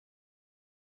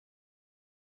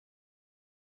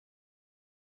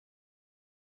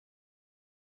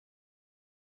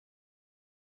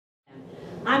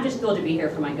I'm just thrilled to be here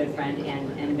for my good friend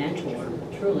and mentor,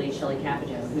 truly, Shelley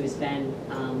Capito, who's been,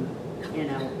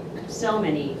 so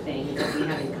many things that we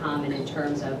have in common in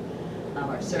terms of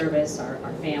our service,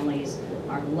 our families,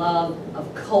 our love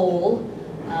of coal,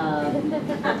 and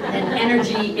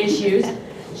energy issues.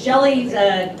 Shelley's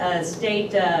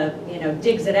state,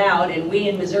 digs it out, and we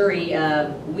in Missouri,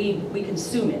 we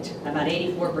consume it. About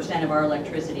 84% of our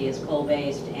electricity is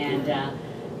coal-based,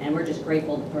 and we're just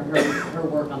grateful for her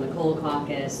work on the Coal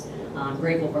Caucus. I'm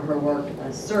grateful for her work,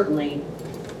 certainly,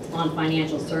 on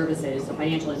financial services. The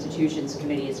Financial Institutions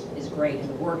Committee is great, and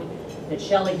the work that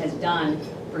Shelley has done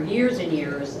for years and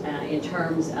years in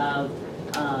terms of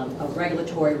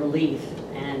regulatory relief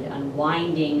and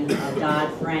unwinding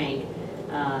Dodd-Frank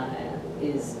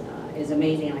is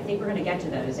amazing. And I think we're going to get to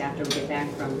those after we get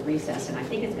back from recess. And I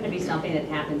think it's going to be something that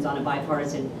happens on a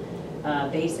bipartisan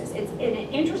basis. It's an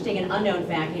interesting and unknown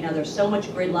fact. There's so much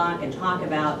gridlock and talk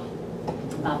about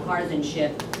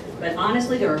partisanship. But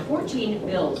honestly, there are 14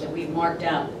 bills that we've marked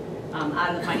up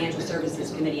out of the Financial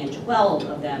Services Committee, and 12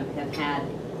 of them have had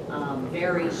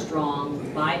very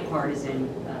strong bipartisan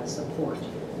support.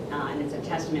 And it's a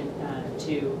testament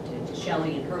to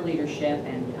Shelley and her leadership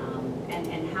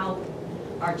and how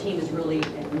our team is really,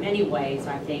 in many ways,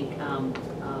 I think,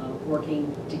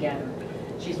 working together.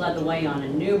 She's led the way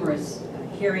on numerous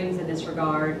hearings in this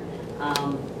regard.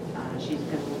 She's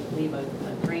going to leave a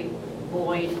great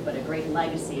void, but a great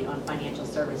legacy on financial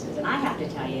services. And I have to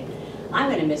tell you, I'm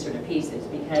going to miss her to pieces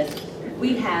because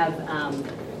we have,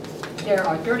 there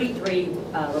are 33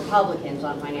 Republicans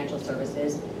on financial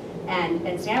services,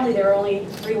 and sadly there are only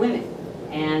 3 women.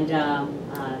 And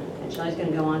Shelley's going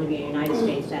to go on to be a United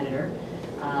States Senator.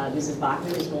 Mrs.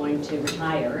 Bachman is going to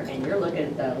retire, and you're looking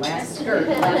at the last skirt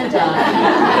left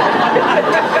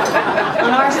on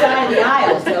our side of the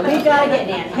aisle. So we've got to get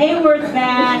Ann Hayworth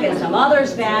back and some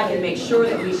others back and make sure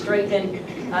that we strengthen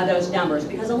those numbers,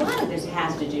 because a lot of this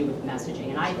has to do with messaging,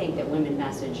 and I think that women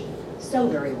message so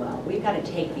very well. We've got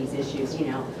to take these issues,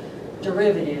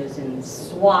 derivatives and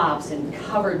swaps and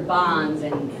covered bonds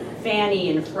and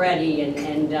Fannie and Freddie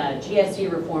and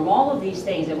GSE reform, all of these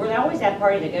things. And we're always that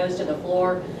party that goes to the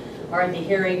floor or at the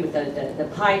hearing with the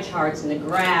pie charts and the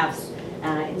graphs,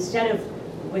 instead of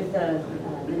with the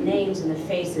names and the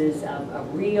faces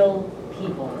of real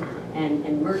people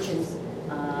and merchants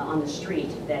on the street,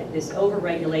 that this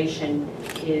overregulation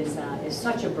is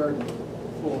such a burden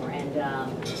for,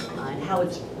 and how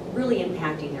it's really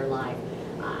impacting their life.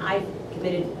 I've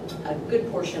committed a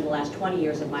good portion of the last 20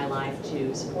 years of my life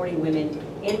to supporting women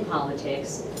in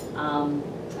politics.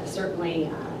 Certainly,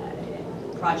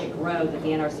 Project Grow that the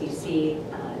NRCC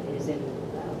is in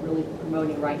really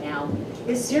promoting right now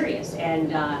is serious,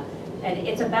 and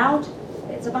it's about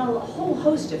a whole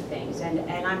host of things.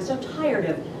 And I'm so tired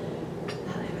of,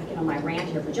 I get on my rant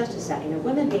here for just a second, of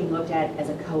women being looked at as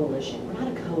a coalition. We're not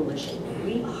a coalition.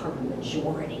 We are a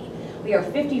majority. We are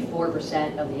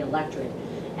 54% of the electorate.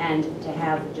 And to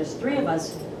have just 3 of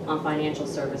us on financial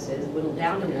services, whittled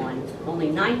down to 1, only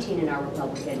 19 in our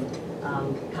Republican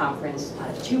conference,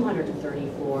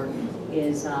 234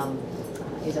 is a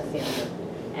failure,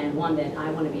 and one that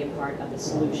I want to be a part of the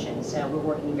solution. So we're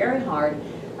working very hard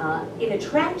in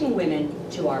attracting women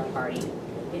to our party,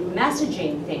 in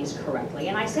messaging things correctly.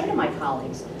 And I say to my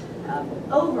colleagues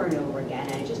over and over again,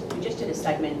 and we just did a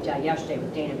segment yesterday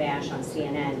with Dana Bash on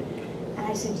CNN, and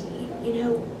I said,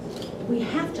 we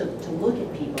have to look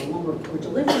at people when we're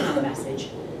delivering our message,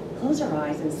 close our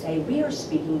eyes and say, we are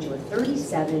speaking to a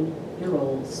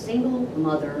 37-year-old single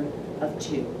mother of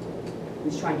 2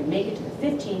 who's trying to make it to the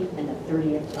 15th and the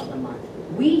 30th of the month.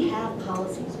 We have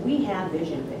policies, we have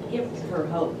vision that gives her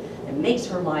hope, that makes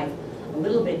her life a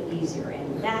little bit easier,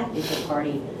 and that is the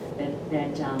party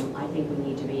that I think we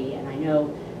need to be. And I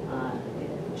know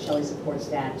Shelley supports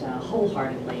that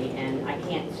wholeheartedly, and I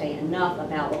can't say enough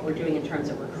about what we're doing in terms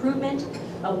of recruitment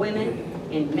of women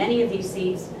in many of these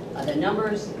seats. The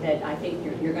numbers that I think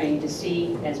you're going to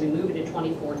see as we move into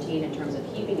 2014 in terms of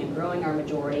keeping and growing our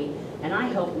majority, and I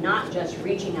hope not just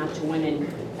reaching out to women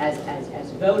as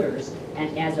voters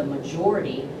and as a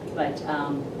majority, but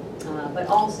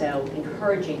also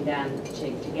encouraging them to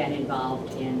get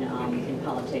involved in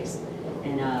politics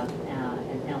and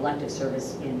elective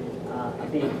service in a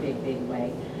big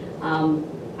way.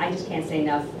 I just can't say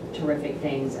enough terrific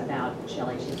things about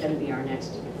Shelley. She's going to be our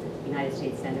next United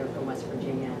States Senator from West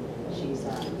Virginia. She's,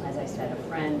 as I said, a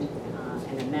friend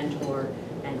and a mentor,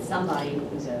 and somebody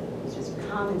who's just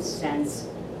common sense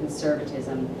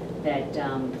conservatism that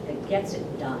gets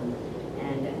it done,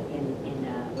 and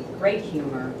with great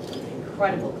humor, with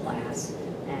incredible class,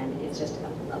 and it's just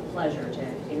a pleasure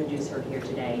to introduce her here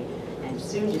today, and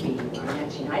soon to be our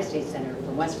next United States Senator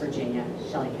from West Virginia,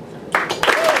 Shelley Moore.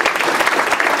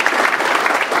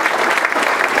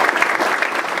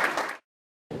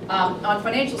 On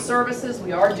financial services,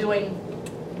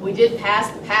 we did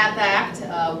pass the PATH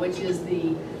Act, which is the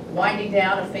winding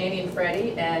down of Fannie and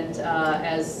Freddie, and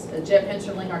as Jeff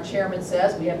Hinterling, our chairman,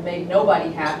 says, we have made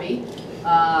nobody happy.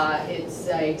 It's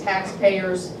a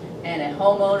taxpayers and a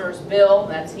homeowner's bill.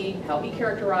 That's how he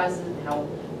characterizes it, how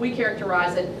we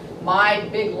characterize it. My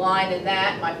big line in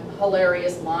that, my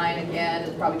hilarious line, again,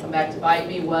 it'll probably come back to bite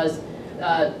me, was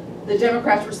the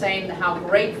Democrats were saying how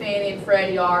great Fannie and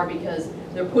Freddie are because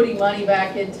they're putting money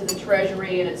back into the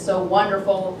Treasury and it's so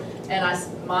wonderful. And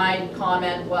my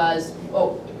comment was,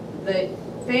 oh, the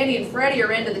Fannie and Freddie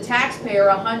are into the taxpayer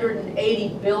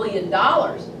 $180 billion.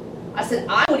 I said,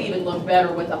 I would even look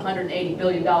better with a $180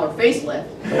 billion facelift.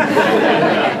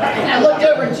 And I looked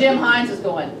over and Jim Hines is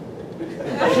going.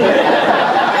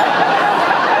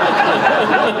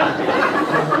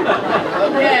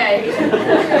 Okay,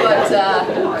 but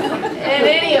in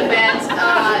any event,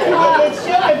 it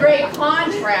showed a great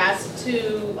contrast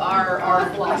to our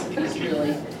philosophies,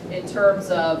 really, in terms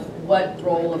of what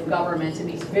role of government in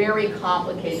these very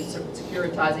complicated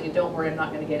securitizing, and don't worry, I'm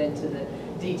not going to get into the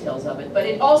details of it, but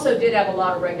it also did have a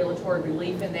lot of regulatory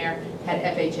relief in there, had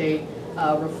FHA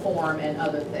reform and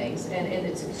other things, and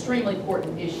it's an extremely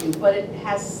important issue, but it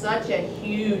has such a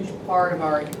huge part of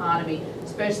our economy,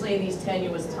 especially in these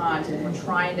tenuous times, and we're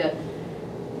trying to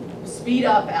speed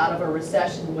up out of a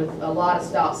recession with a lot of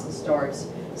stops and starts.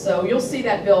 So you'll see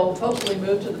that bill hopefully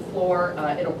move to the floor.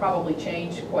 It'll probably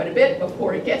change quite a bit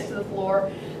before it gets to the floor,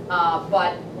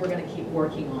 but we're going to keep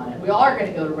working on it. We are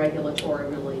going to go to regulatory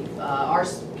relief. Our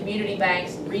community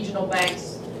banks, regional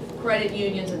banks, credit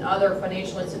unions, and other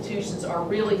financial institutions are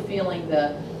really feeling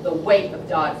the weight of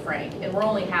Dodd-Frank, and we're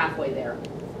only halfway there.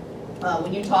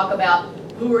 When you talk about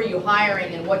who are you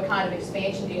hiring and what kind of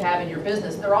expansion do you have in your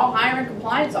business, they're all hiring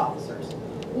compliance officers,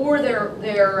 or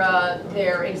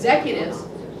their executives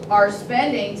are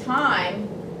spending time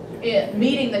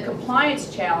meeting the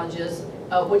compliance challenges,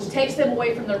 which takes them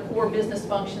away from their core business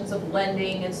functions of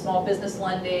lending and small business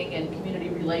lending and community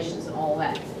relations and all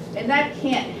that. And that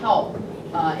can't help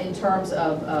in terms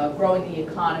of growing the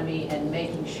economy and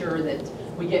making sure that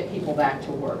we get people back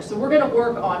to work. So we're going to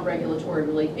work on regulatory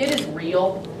relief. It is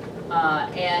real,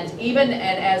 and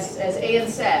as Ann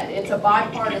said, it's a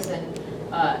bipartisan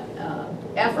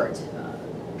effort.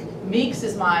 Meeks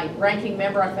is my ranking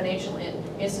member on financial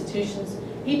institutions.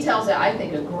 He tells, I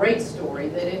think, a great story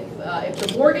that if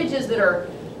the mortgages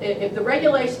if the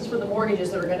regulations for the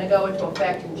mortgages that are going to go into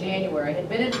effect in January had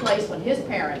been in place when his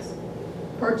parents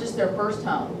purchased their first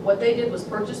home, what they did was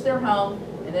purchase their home,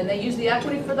 and then they used the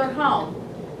equity for their home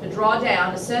to draw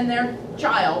down to send their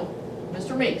child,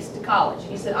 Mr. Meeks, to college.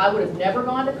 He said, I would have never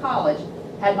gone to college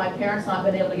had my parents not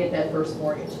been able to get that first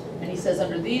mortgage. And he says,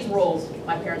 under these rules,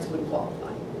 my parents wouldn't qualify.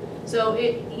 So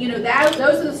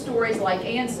those are the stories, like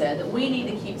Ann said, that we need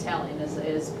to keep telling,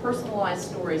 is personalized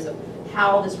stories of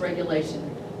how this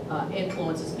regulation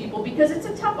influences people, because it's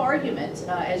a tough argument,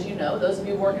 as you know, those of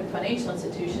you who work in financial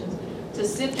institutions, to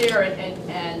sit there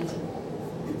and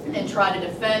try to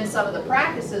defend some of the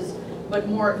practices, but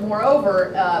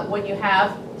moreover, when you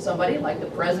have somebody like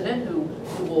the president who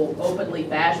will openly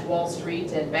bash Wall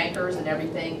Street and bankers and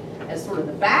everything as sort of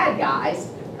the bad guys,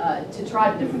 to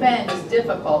try to defend is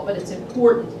difficult, but it's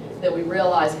important that we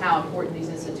realize how important these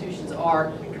institutions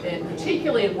are, and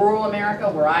particularly in rural America,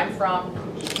 where I'm from,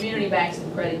 community banks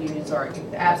and credit unions are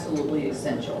absolutely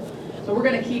essential. So we're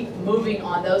going to keep moving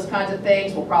on those kinds of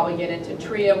things. We'll probably get into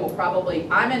TRIA.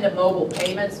 I'm into mobile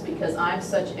payments because I'm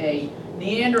such a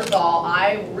Neanderthal.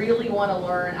 I really want to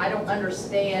learn. I don't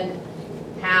understand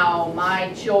how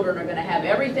my children are going to have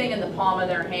everything in the palm of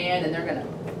their hand and they're going to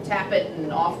tap it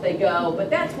and off they go. But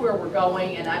that's where we're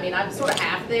going. And I mean, I'm sort of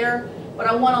half there, but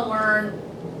I want to learn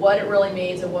what it really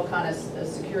means and what kind of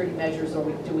security measures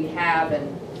do we have, and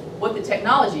what the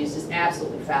technology is. Just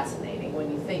absolutely fascinating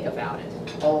when you think about it.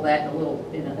 All that in a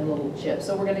little chip.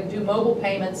 So we're going to do mobile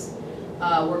payments.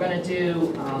 We're going to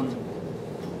do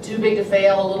too big to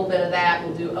fail, a little bit of that.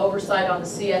 We'll do oversight on the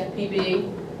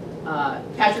CFPB.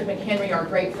 Patrick McHenry, our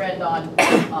great friend on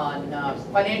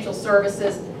financial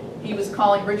services, he was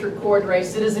calling Richard Cordray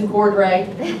Citizen Cordray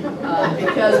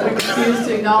because we refused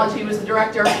to acknowledge he was the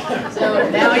director. So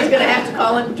now he's going to have to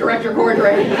call him Director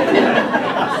Cordray.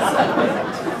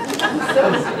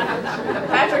 so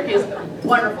Patrick is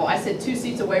wonderful. I sit 2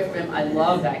 seats away from him. I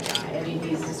love that guy. I mean,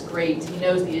 he's just great. He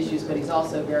knows the issues, but he's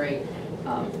also very,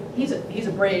 he's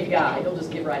a brave guy. He'll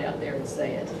just get right out there and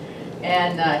say it.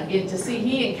 And to see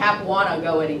he and Capuano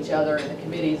go at each other in the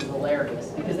committees is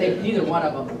hilarious, because neither one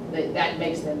of them, that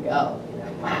makes them go.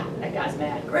 Wow, that guy's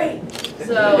mad. Great.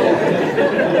 So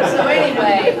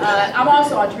anyway, I'm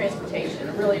also on transportation,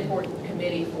 a really important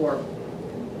committee for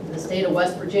the state of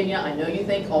West Virginia. I know you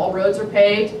think all roads are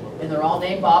paved and they're all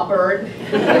named Bob Bird.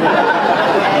 And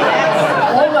that's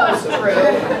almost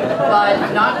true,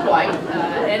 but not quite.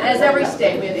 And as every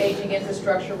state, we have aging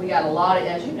infrastructure. We got a lot of,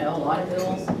 as you know, a lot of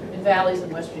hills and valleys in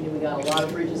West Virginia. We got a lot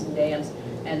of bridges and dams,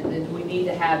 and we need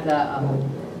to have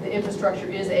the infrastructure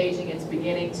is aging. It's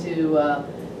beginning to,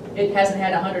 it hasn't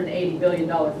had a $180 billion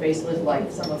facelift like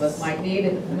some of us might need.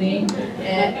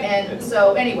 And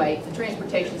so anyway, the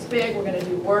transportation's big. We're going to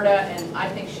do WRDA, and I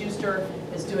think Schuster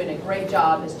is doing a great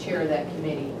job as chair of that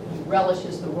committee. He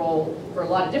relishes the role for a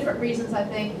lot of different reasons, I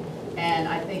think. And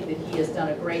I think that he has done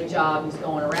a great job. He's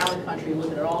going around the country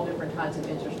looking at all different kinds of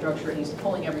infrastructure, and he's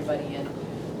pulling everybody in.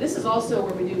 This is also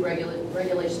where we do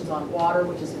regulations on water,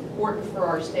 which is important for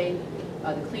our state.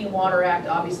 The Clean Water Act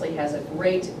obviously has a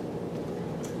great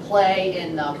play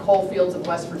in coal fields of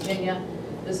West Virginia.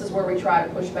 This is where we try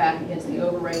to push back against the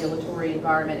over-regulatory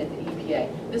environment at the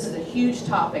EPA. This is a huge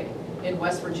topic in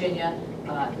West Virginia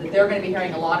that they're going to be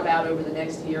hearing a lot about over the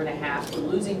next year and a half. We're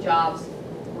losing jobs.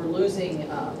 We're losing,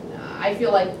 I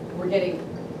feel like we're getting,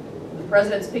 the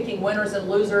president's picking winners and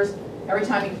losers. Every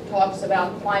time he talks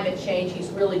about climate change, he's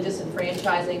really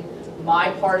disenfranchising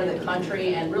my part of the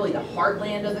country and really the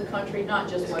heartland of the country, not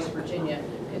just West Virginia,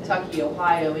 Kentucky,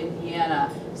 Ohio,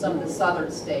 Indiana, some of the southern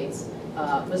states.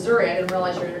 Missouri, I didn't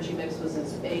realize your energy mix was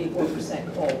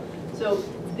 84% coal. So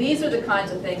these are the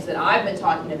kinds of things that I've been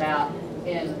talking about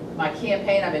in my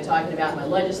campaign, I've been talking about in my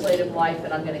legislative life,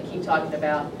 and I'm going to keep talking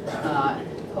about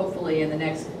hopefully in the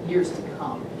next years to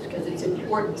come, because it's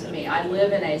important to me. I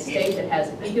live in a state that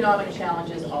has economic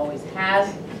challenges, always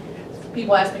has.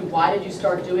 People ask me, why did you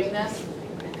start doing this?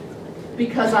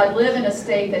 Because I live in a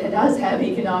state that does have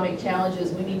economic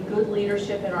challenges. We need good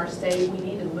leadership in our state. We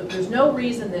need to, there's no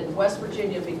reason that West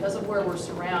Virginia, because of where we're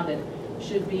surrounded,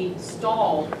 should be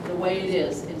stalled the way it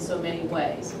is in so many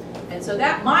ways. And so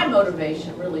that, my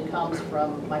motivation really comes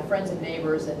from my friends and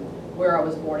neighbors and where I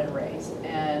was born and raised.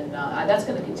 And that's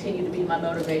going to continue to be my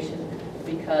motivation,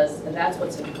 because that's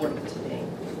what's important to me.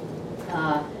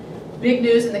 Big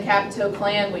news in the Capito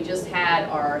clan. We just had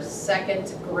our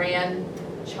second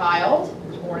grandchild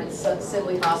born at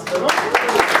Sibley Hospital.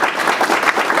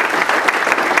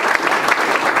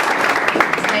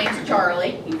 His name's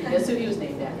Charlie. Guess who he was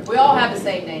named after? We all have the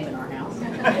same name in our house.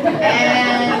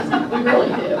 And we really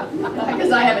do.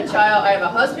 Because I have a child, I have a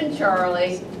husband,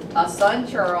 Charlie, a son,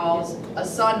 Charles, a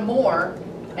son, Moore,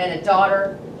 and a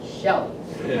daughter, Shelley.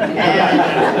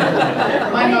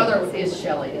 And my mother is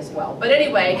Shelley as well. But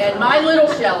anyway, and my little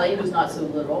Shelley, who's not so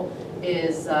little,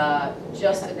 is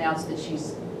just announced that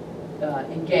she's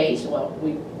engaged. Well,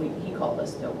 he called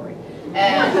us, don't worry.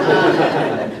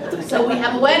 And so we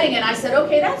have a wedding, and I said,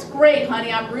 okay, that's great,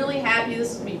 honey. I'm really happy.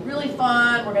 This is going to be really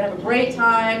fun. We're going to have a great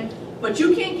time. But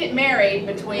you can't get married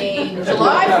between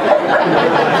July 4th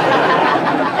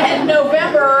and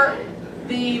November,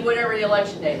 whatever the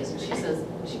election date is. And she says,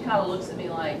 she kind of looks at me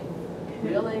like,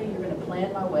 really? You're going to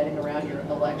plan my wedding around your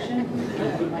election?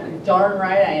 I'm like, darn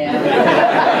right I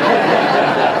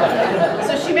am.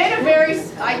 So she made a very,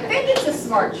 I think it's a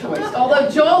smart choice. Although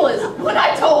Joel is, when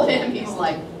I told him, he's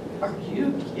like, are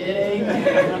you kidding?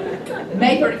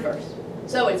 May 31st.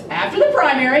 So it's after the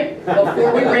primary,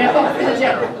 before we ramp up for the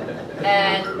general.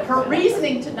 And her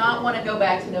reasoning to not want to go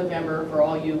back to November, for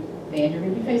all you, and you're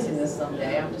going to be facing this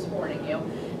someday, I'm just warning you,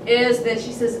 is that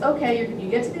she says, okay, you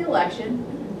get to the election,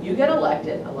 you get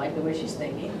elected. I like the way she's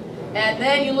thinking. And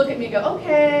then you look at me and go,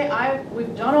 okay,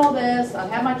 we've done all this, I've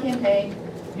had my campaign,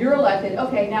 you're elected,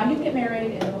 okay, now you get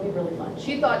married and it'll be really fun.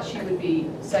 She thought she would be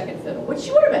second fiddle, which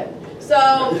she would have been. So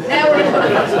now we're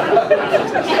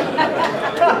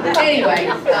anyway,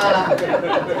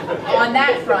 on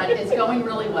that front, it's going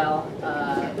really well.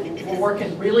 We're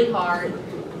working really hard. You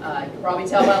can probably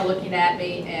tell by looking at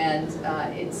me, and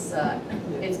it's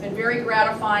been very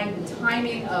gratifying. The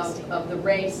timing of the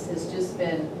race has just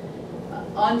been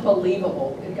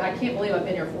unbelievable. I can't believe I've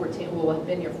been here 14. Well, I've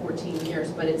been here 14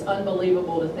 years, but it's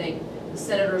unbelievable to think the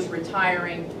senator's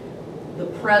retiring. The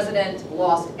president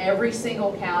lost every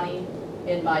single county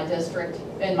in my district,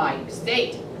 in my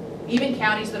state, even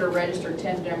counties that are registered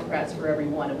 10 Democrats for every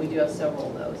one, and we do have several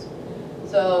of those.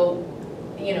 So,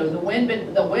 you know, the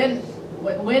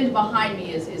wind behind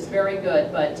me is very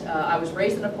good, but I was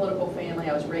raised in a political family.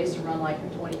 I was raised to run like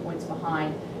 20 points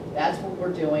behind. That's what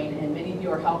we're doing, and many of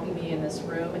you are helping me in this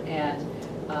room, and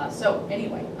So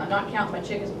anyway, I'm not counting my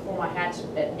chickens before my hatch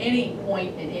at any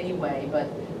point in any way, but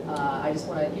I just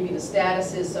want to give you the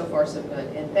statuses. So far so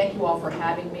good. And thank you all for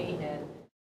having me. And